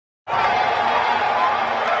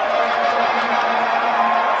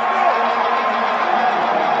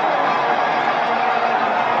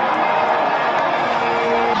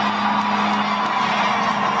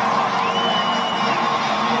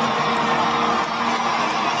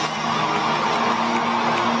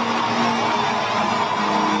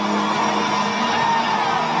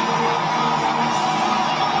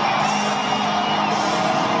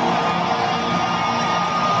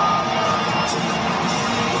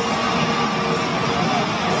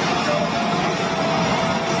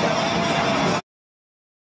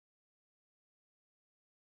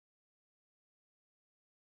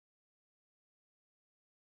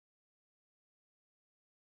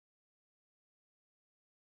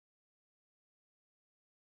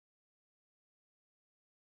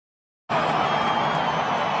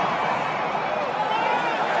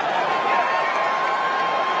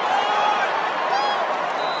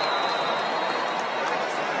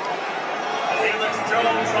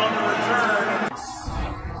Jones on the return.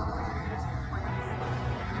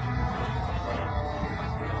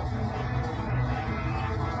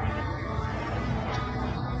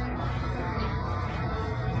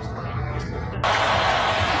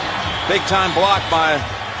 Big time block by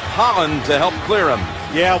Holland to help clear him.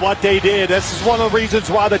 Yeah, what they did. This is one of the reasons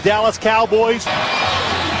why the Dallas Cowboys,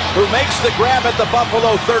 who makes the grab at the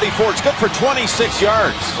Buffalo 34. It's good for 26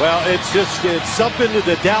 yards. Well, it's something to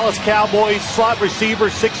the Dallas Cowboys. Slot receiver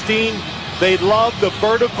 16. They love the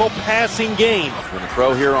vertical passing game. Going to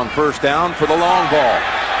throw here on first down for the long ball.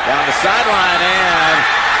 Down the sideline, and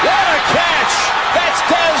what a catch! That's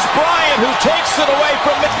Dez Bryant who takes it away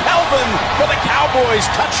from McKelvin for the Cowboys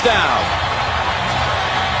touchdown.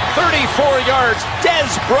 34 yards,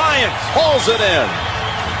 Dez Bryant hauls it in.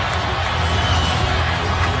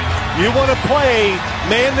 You want to play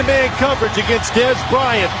man-to-man coverage against Dez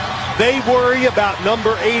Bryant. They worry about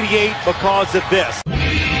number 88 because of this.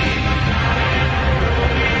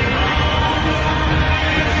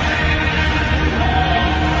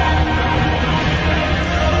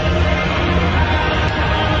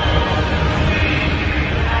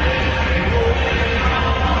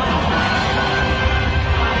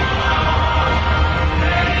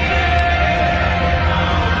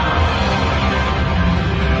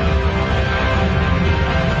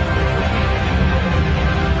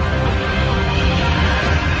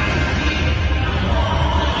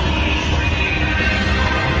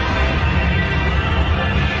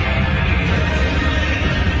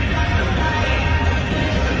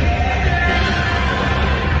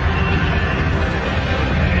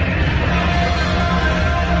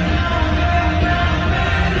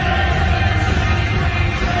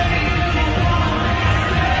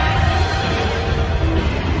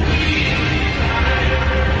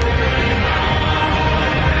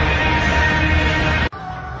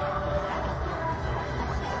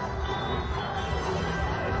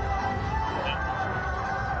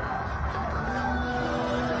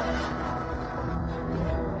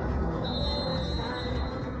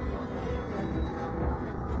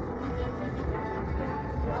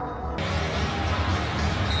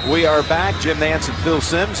 We are back. Jim Nance and Phil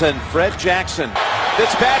Simms and Fred Jackson.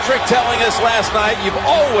 Fitzpatrick telling us last night, you've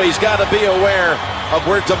always got to be aware of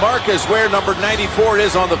where DeMarcus Ware, number 94,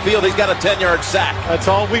 is on the field. He's got a 10-yard sack. That's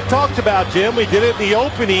all we've talked about, Jim. We did it in the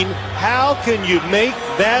opening. How can you make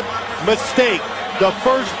that mistake? The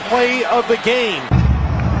first play of the game.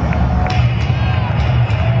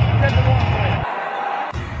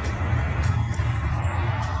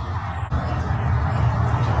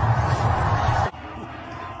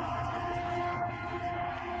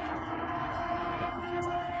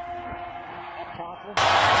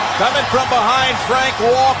 Coming from behind, Frank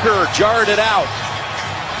Walker jarred it out.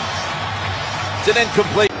 It's an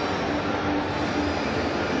incomplete.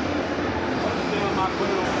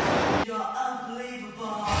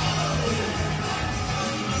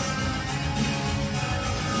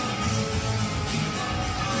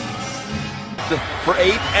 For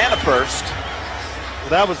 8 and a first.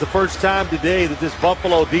 That was the first time today that this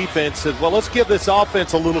Buffalo defense said, well, let's give this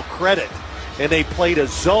offense a little credit. And they played a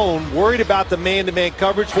zone, worried about the man-to-man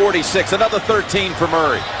coverage. 46, another 13 for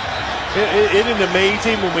Murray. It is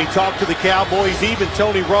amazing when we talk to the Cowboys. Even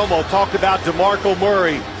Tony Romo talked about DeMarco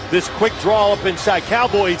Murray, this quick draw up inside.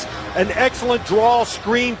 Cowboys, an excellent draw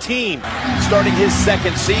screen team. Starting his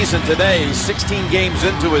second season today, 16 games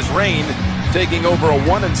into his reign, taking over a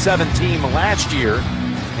 1-7 team last year.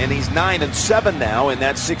 And he's 9-7 now in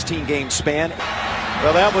that 16-game span.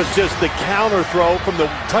 Well, that was just the counter throw from the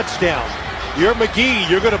touchdown. You're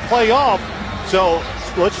McGee, you're going to play off, so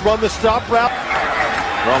let's run the stop route.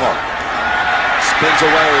 Romo spins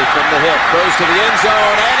away from the hip, goes to the end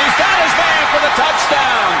zone, and he's got his man for the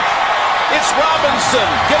touchdown. It's Robinson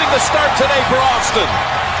getting the start today for Austin.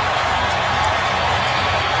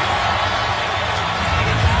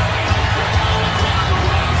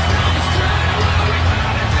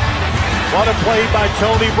 What a play by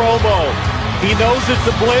Tony Romo. He knows it's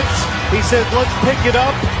a blitz. He says, let's pick it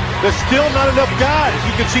up. There's still not enough guys.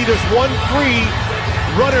 You can see there's one free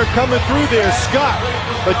runner coming through there, Scott.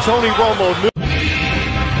 But Tony Romo knew.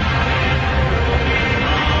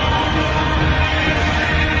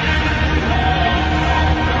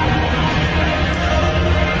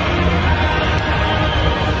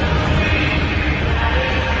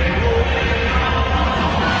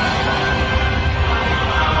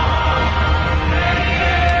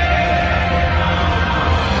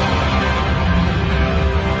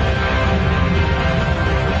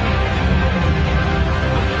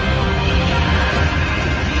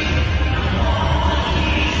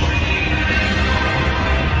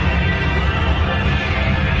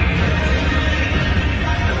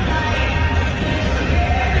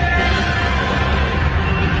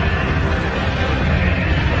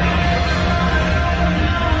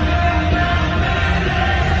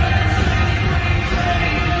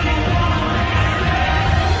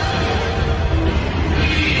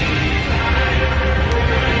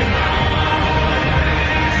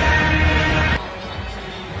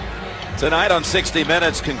 Tonight on 60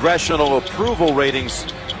 Minutes, congressional approval ratings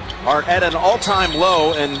are at an all-time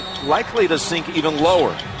low and likely to sink even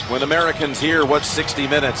lower when Americans hear what 60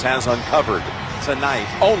 Minutes has uncovered tonight.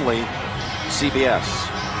 Only CBS.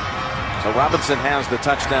 So Robinson has the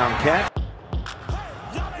touchdown catch.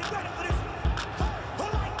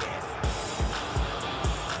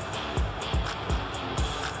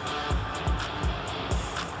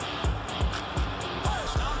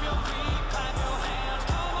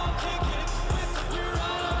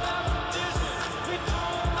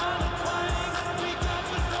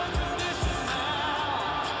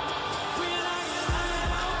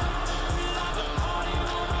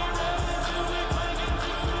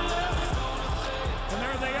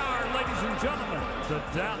 Gentlemen, the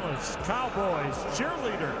Dallas Cowboys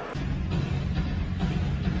cheerleader.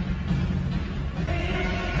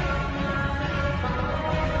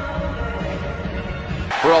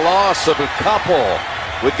 For a loss of a couple.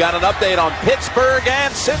 We've got an update on Pittsburgh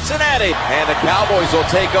and Cincinnati. And the Cowboys will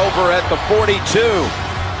take over at the 42.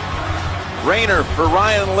 Rayner for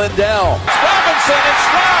Ryan Lindell. Robinson in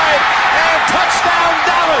stride and touchdown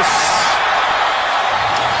Dallas.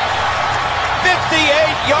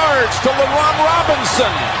 58 yards to LeBron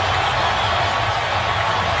Robinson.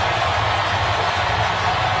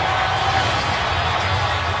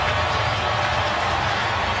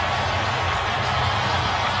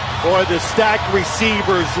 Boy, the stacked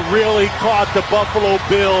receivers really caught the Buffalo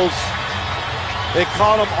Bills. They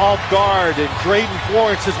caught them off guard, and Drayton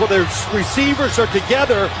Florence says, well, their receivers are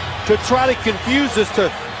together to try to confuse us,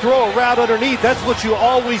 to throw a route underneath. That's what you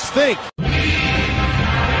always think.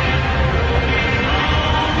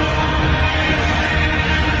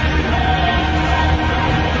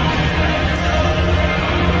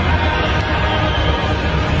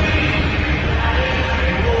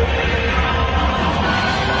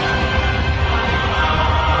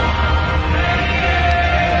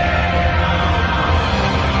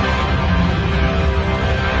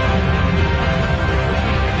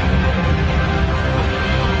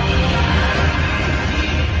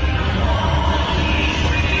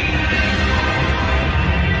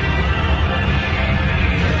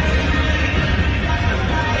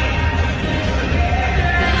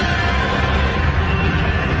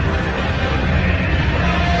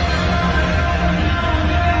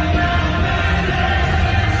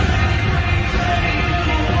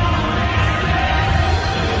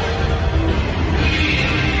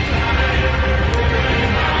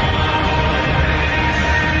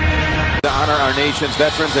 Our nation's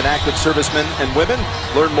veterans and active servicemen and women.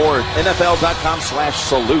 Learn more at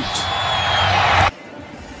NFL.com/salute.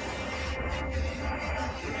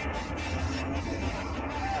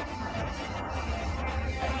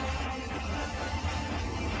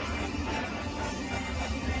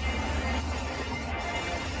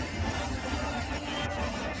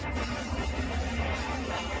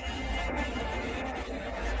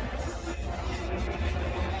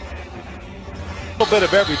 A little bit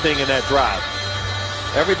of everything in that drive.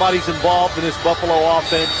 Everybody's involved in this Buffalo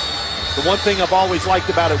offense. The one thing I've always liked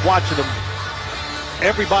about it, watching them,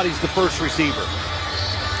 everybody's the first receiver.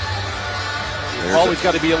 Always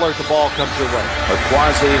got to be alert the ball comes your way.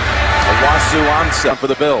 Awasuansa for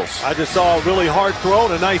the Bills. I just saw a really hard throw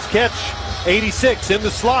and a nice catch. 86 in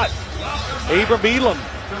the slot. Abram Elam.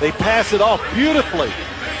 They pass it off beautifully.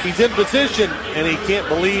 He's in position, and he can't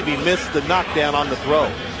believe he missed the knockdown on the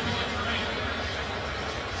throw.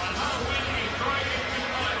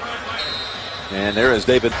 And there is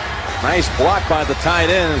David. Nice block by the tight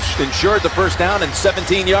end. Ensured the first down and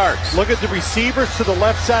 17 yards. Look at the receivers to the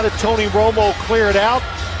left side of Tony Romo clear it out.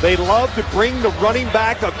 They love to bring the running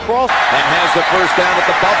back across. And has the first down at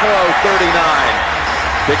the Buffalo 39.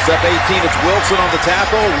 Picks up 18. It's Wilson on the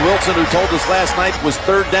tackle. Wilson, who told us last night, was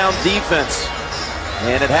third down defense.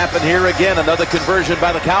 And it happened here again. Another conversion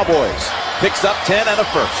by the Cowboys. Picks up 10 and a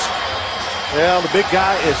first. Well, the big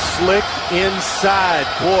guy is slick inside.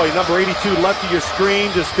 Boy, number 82 left of your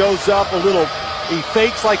screen just goes up a little. He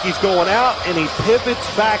fakes like he's going out, and he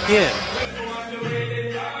pivots back in.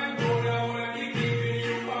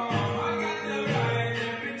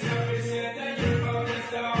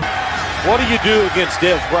 What do you do against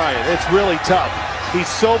Dez Bryant? It's really tough. He's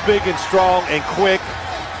so big and strong and quick.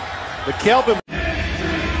 But Kelvin...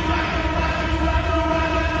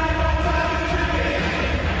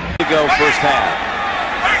 go first half.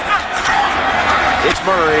 It's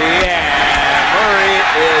Murray, and Murray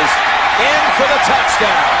is in for the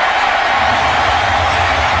touchdown.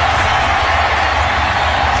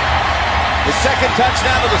 His second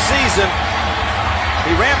touchdown of the season.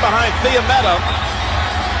 He ran behind Fiametta.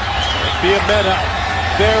 Fiametta,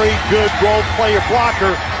 very good role player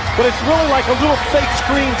blocker. but it's really like a little fake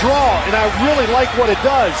screen draw, and I really like what it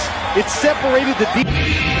does. It separated the deep.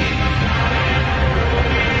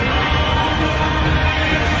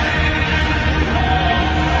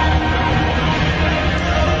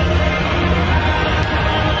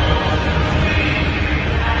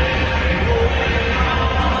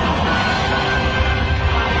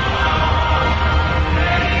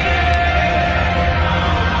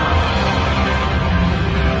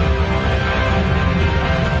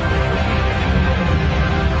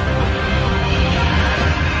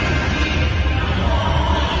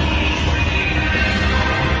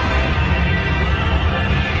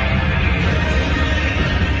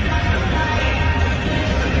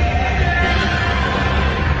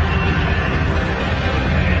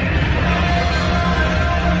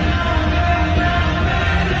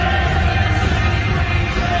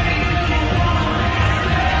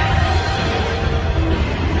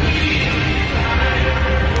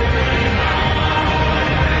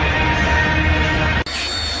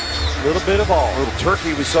 A little bit of all. A little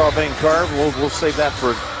turkey we saw being carved. We'll save that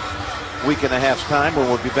for a week and a half's time when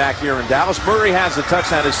we'll be back here in Dallas. Murray has the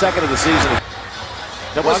touchdown, his second of the season.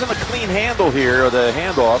 There wasn't a clean handle here, or the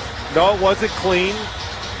handoff. No, it wasn't clean.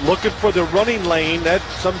 Looking for the running lane. That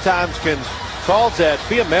sometimes can cause that.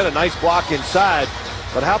 Fia met a nice block inside.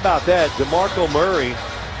 But how about that? DeMarco Murray,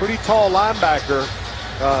 pretty tall linebacker,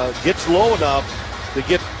 gets low enough to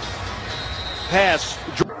get past.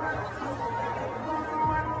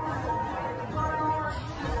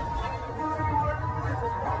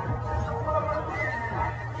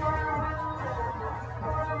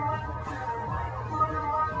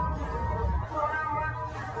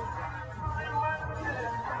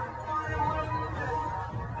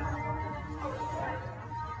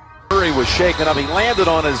 Murray was shaken up. He landed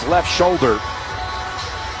on his left shoulder.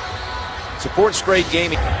 It's a fourth straight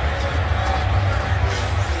game.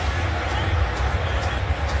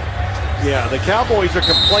 Yeah, the Cowboys are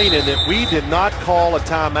complaining that we did not call a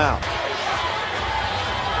timeout.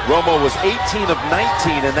 Romo was 18 of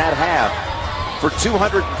 19 in that half for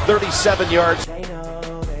 237 yards.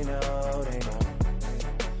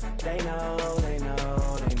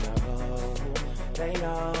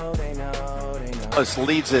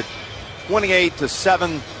 Leads it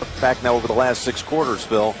 28-7. Back now over the last 6 quarters,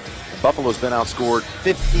 Phil. Buffalo's been outscored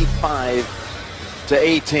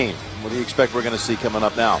 55-18. What do you expect we're going to see coming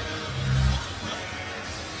up now?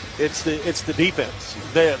 It's the defense.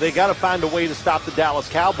 They got to find a way to stop the Dallas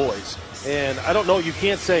Cowboys. And I don't know, you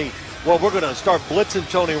can't say, well, we're going to start blitzing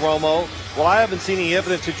Tony Romo. Well, I haven't seen any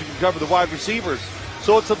evidence that you can cover the wide receivers.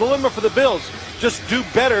 So it's a dilemma for the Bills. Just do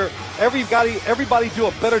better. Everybody do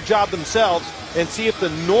a better job themselves and see if the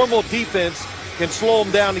normal defense can slow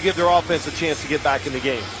them down to give their offense a chance to get back in the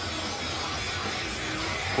game.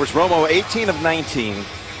 Of course, Romo 18 of 19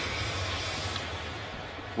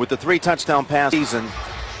 with the 3 touchdown pass season,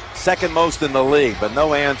 second most in the league, but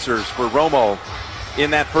no answers for Romo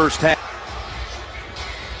in that first half.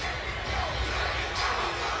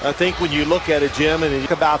 I think when you look at it, Jim, and you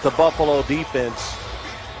think about the Buffalo defense,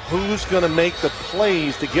 who's going to make the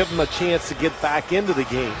plays to give them a chance to get back into the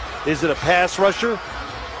game? Is it a pass rusher?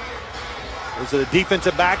 Is it a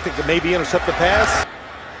defensive back that can maybe intercept the pass?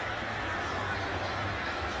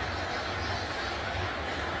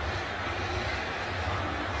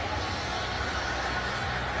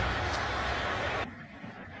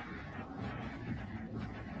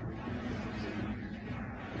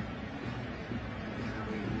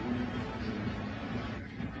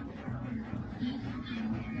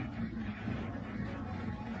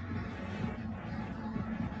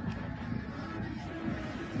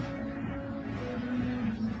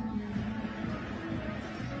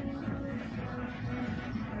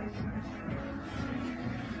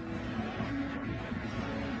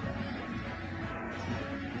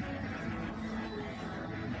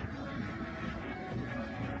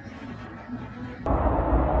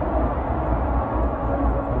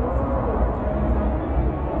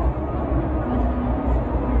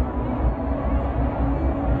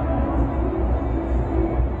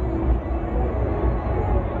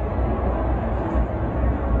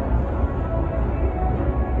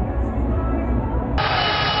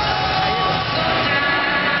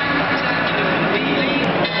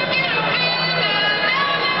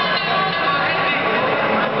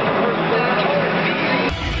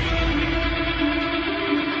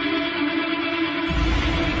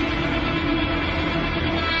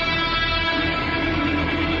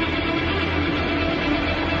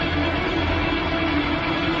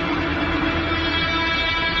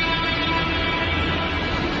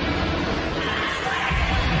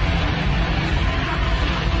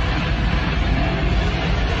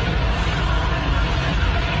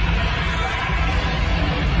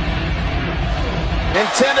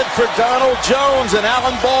 intended for Donald Jones, and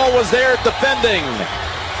Alan Ball was there defending.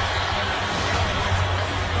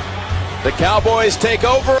 The Cowboys take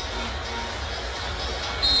over.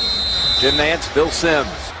 Jim Nantz, Phil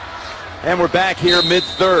Simms. And we're back here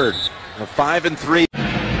mid-third. 5-3.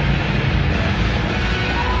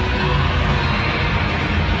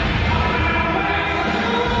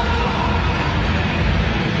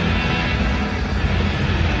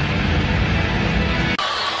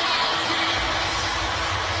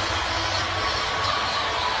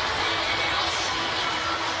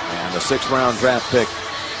 And the 6th-round draft pick.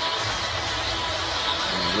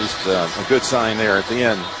 At least a good sign there at the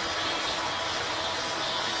end.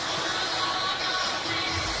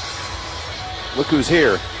 Look who's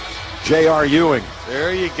here. J.R. Ewing.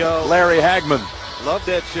 There you go. Larry Hagman. Love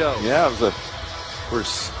that show. Yeah, it was of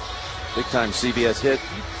course, big-time CBS hit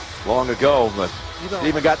long ago, but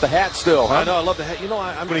even got the hat still, huh? I know, I love the hat. You know,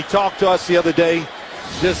 when he talked to us the other day,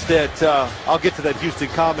 just that, I'll get to that Houston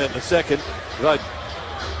comment in a second, but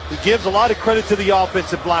he gives a lot of credit to the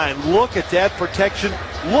offensive line. Look at that protection.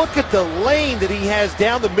 Look at the lane that he has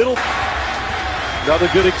down the middle. Another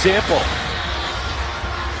good example.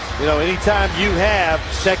 You know, anytime you have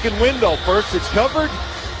second window, first it's covered,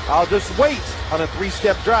 I'll just wait on a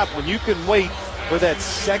 3-step drop. When you can wait for that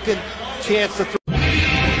second chance to throw.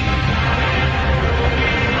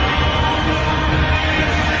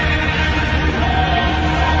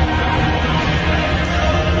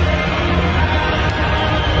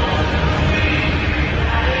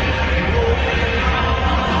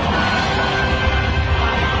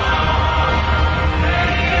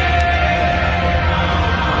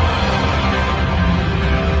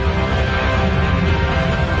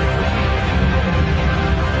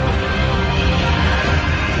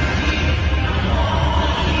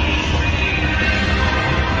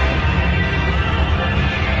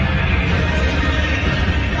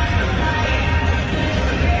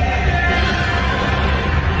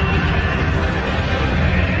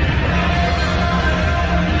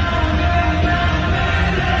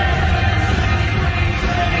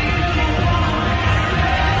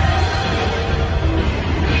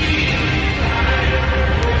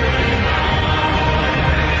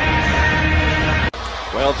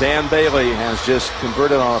 Well, Dan Bailey has just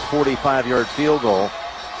converted on a 45-yard field goal.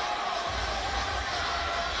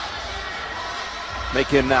 Make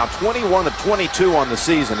him now 21 of 22 on the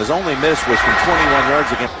season. His only miss was from 21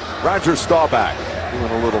 yards against Roger Staubach,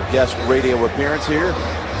 doing a little guest radio appearance here.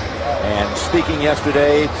 And speaking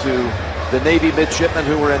yesterday to the Navy midshipmen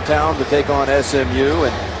who were in town to take on SMU.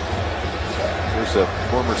 And here's a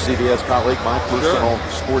former CBS colleague, my personal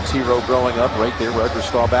sports hero growing up right there, Roger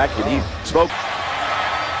Staubach. And he spoke.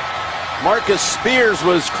 Marcus Spears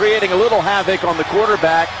was creating a little havoc on the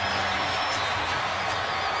quarterback.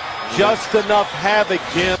 Just enough havoc,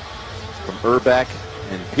 Jim. From Urbeck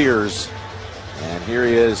and Piers. And here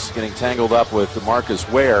he is getting tangled up with DeMarcus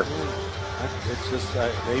Ware. It's just,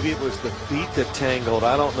 maybe it was the feet that tangled.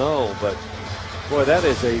 I don't know. But, boy, that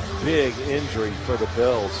is a big injury for the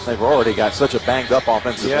Bills. They've already got such a banged-up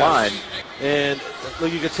offensive line. And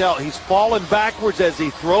look, you can tell he's falling backwards as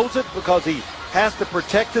he throws it because he has to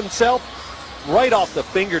protect himself right off the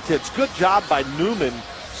fingertips. Good job by Newman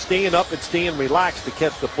staying up and staying relaxed to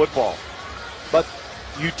catch the football. But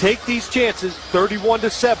you take these chances,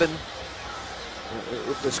 31-7.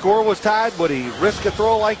 If the score was tied, would he risk a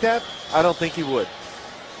throw like that? I don't think he would.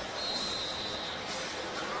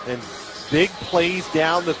 And big plays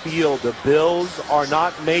down the field. The Bills are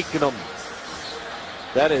not making them.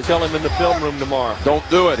 That is, tell him in the film room tomorrow. Don't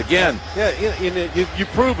do it again. Yeah, you've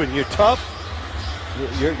proven you're tough.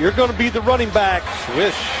 You're going to be the running back.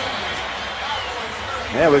 Swish.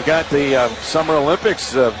 Yeah, we've got the Summer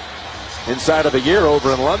Olympics inside of a year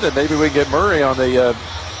over in London. Maybe we can get Murray on the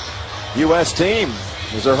U.S. team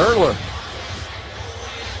as a hurdler.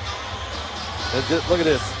 And just, look at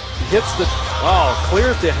this. He hits the,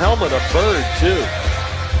 clears the helmet of Bird, too.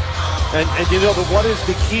 And you know, what is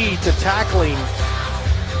the key to tackling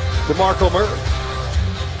DeMarco Murray?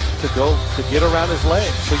 To get around his leg.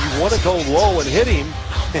 So you want to go low and hit him.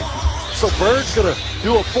 So Bird's going to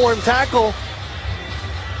do a form tackle.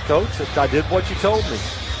 Coach, I did what you told me.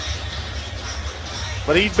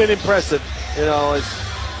 But he's been impressive. You know,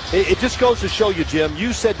 it just goes to show you, Jim.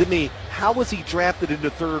 You said to me, how was he drafted in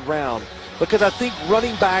the 3rd round? Because I think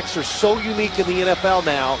running backs are so unique in the NFL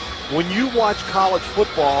now. When you watch college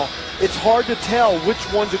football, it's hard to tell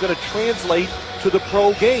which ones are going to translate to the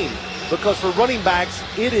pro game. Because for running backs,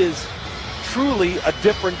 it is truly a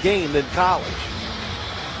different game than college.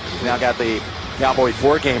 He's now got the Cowboy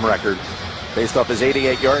 4-game record based off his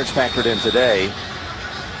 88 yards factored in today.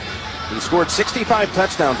 He scored 65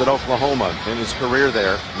 touchdowns at Oklahoma in his career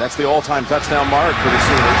there. And that's the all-time touchdown mark for the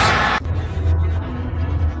Sooners.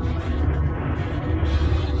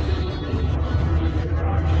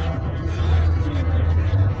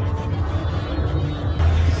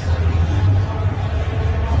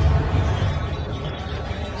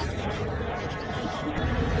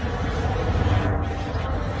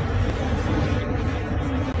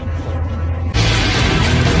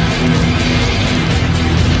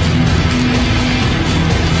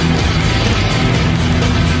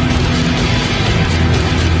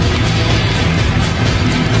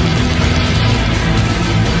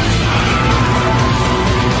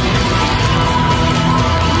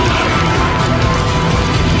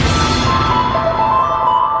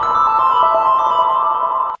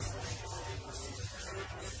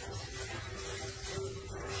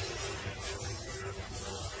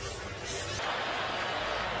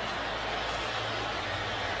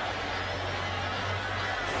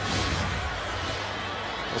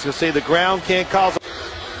 I was going to say the ground can't cause.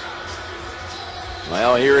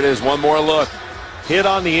 Well, here it is. One more look. Hit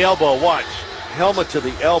on the elbow. Watch. Helmet to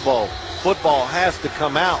the elbow. Football has to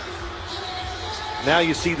come out. Now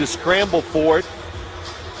you see the scramble for it.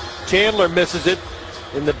 Chandler misses it.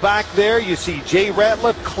 In the back there, you see Jay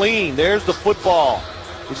Ratliff clean. There's the football.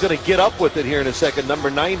 He's going to get up with it here in a second, number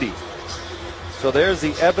 90. So there's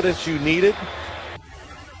the evidence you needed.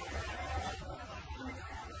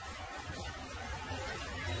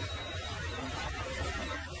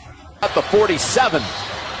 At the 47.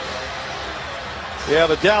 Yeah,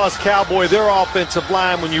 the Dallas Cowboys, their offensive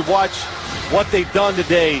line, when you watch what they've done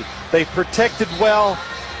today, they protected well.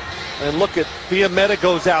 And look at Fiametta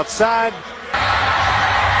goes outside.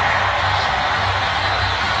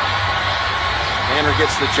 Tanner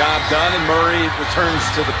gets the job done, and Murray returns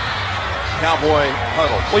to the Cowboy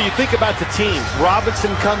huddle. Well, you think about the team.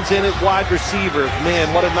 Robinson comes in at wide receiver.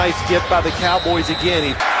 Man, what a nice get by the Cowboys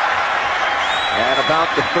again. At about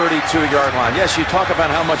the 32-yard line. Yes, you talk about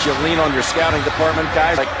how much you lean on your scouting department,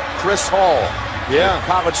 guys like Chris Hall. Yeah.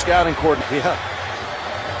 College scouting coordinator. Yeah.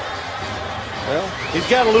 Well, he's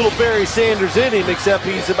got a little Barry Sanders in him, except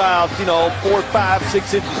he's about, 4, 5,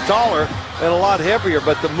 6 inches taller and a lot heavier.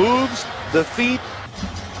 But the moves, the feet.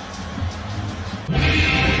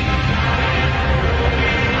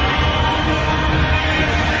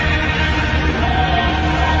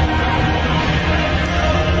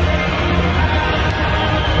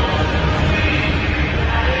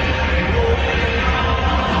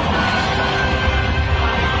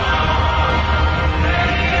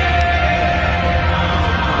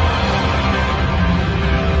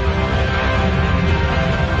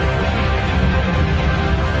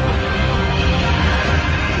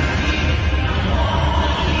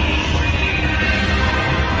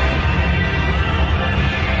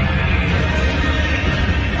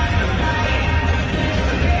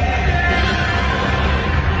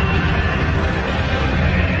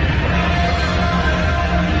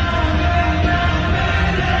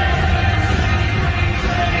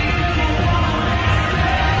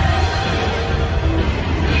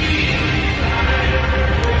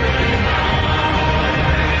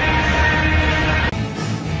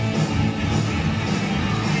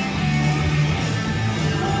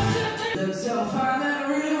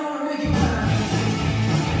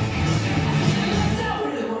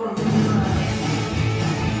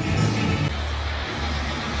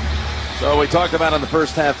 So we talked about in the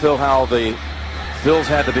first half, Phil, how the Bills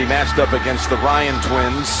had to be matched up against the Ryan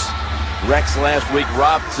twins. Rex last week,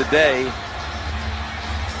 Rob today.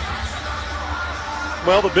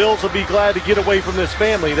 Well, the Bills will be glad to get away from this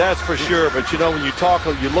family, that's for sure. But,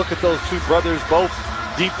 when you look at those two brothers, both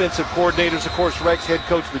defensive coordinators, of course, Rex, head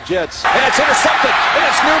coach of the Jets. And it's intercepted, and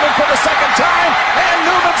it's Newman for the second time, and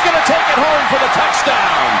Newman's going to take it home for the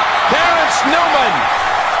touchdown. Terrence Newman.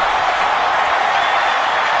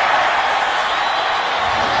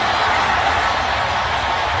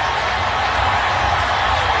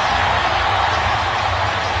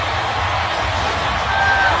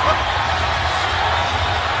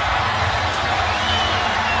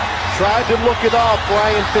 Tried to look it off,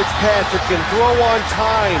 Ryan Fitzpatrick, and throw on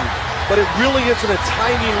time, but it really isn't a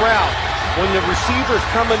timing route. When the receiver's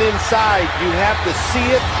coming inside, you have to see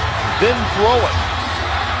it, then throw it.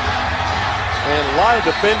 And a lot of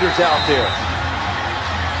defenders out there.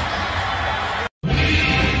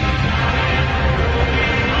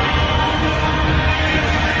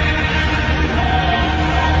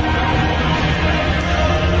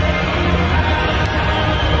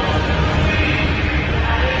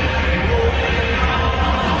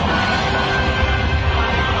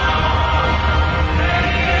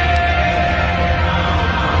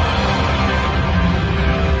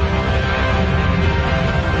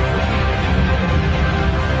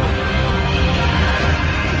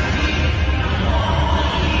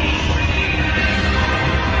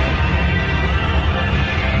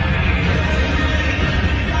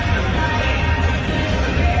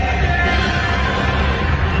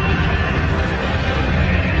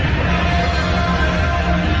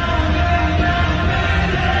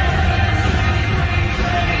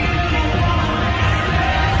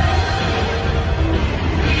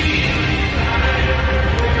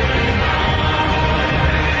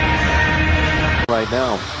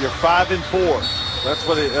 now. You're 5-4. That's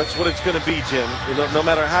what it's going to be, Jim. No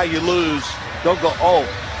matter how you lose, don't go, oh,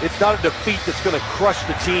 it's not a defeat that's going to crush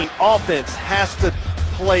the team. Offense has to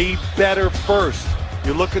play better first.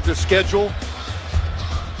 You look at their schedule.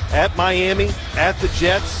 At Miami, at the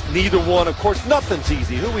Jets, neither one. Of course, nothing's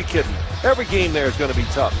easy. Who are we kidding? Every game there is going to be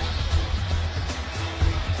tough.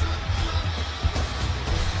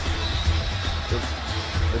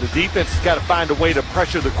 And the defense has got to find a way to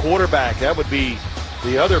pressure the quarterback. That would be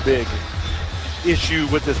the other big issue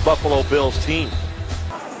with this Buffalo Bills team.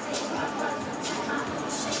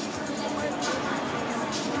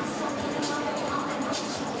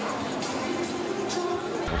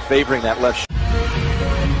 Favoring that left.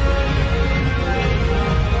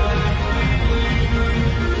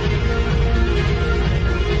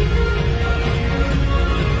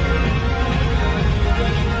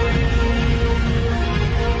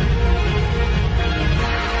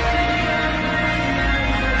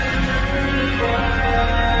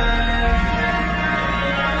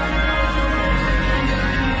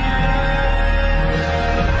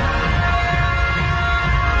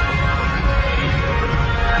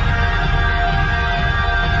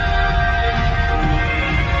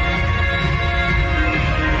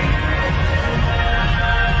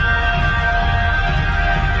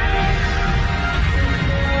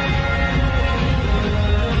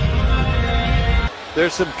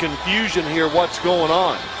 There's some confusion here. What's going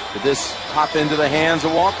on? Did this hop into the hands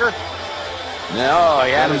of Walker? No,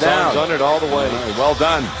 he had him down. Done it all the way. Well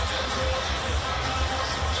done.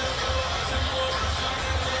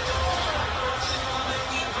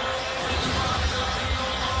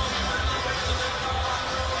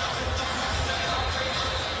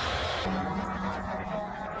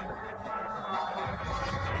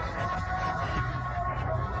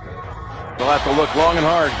 They'll have to look long and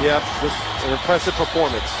hard. Yep, just an impressive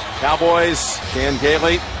performance. Cowboys, Dan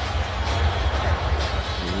Gailey,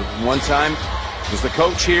 one time was the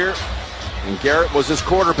coach here, and Garrett was his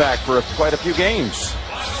quarterback for quite a few games.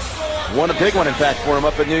 Won a big one, in fact, for him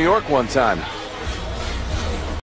up in New York one time.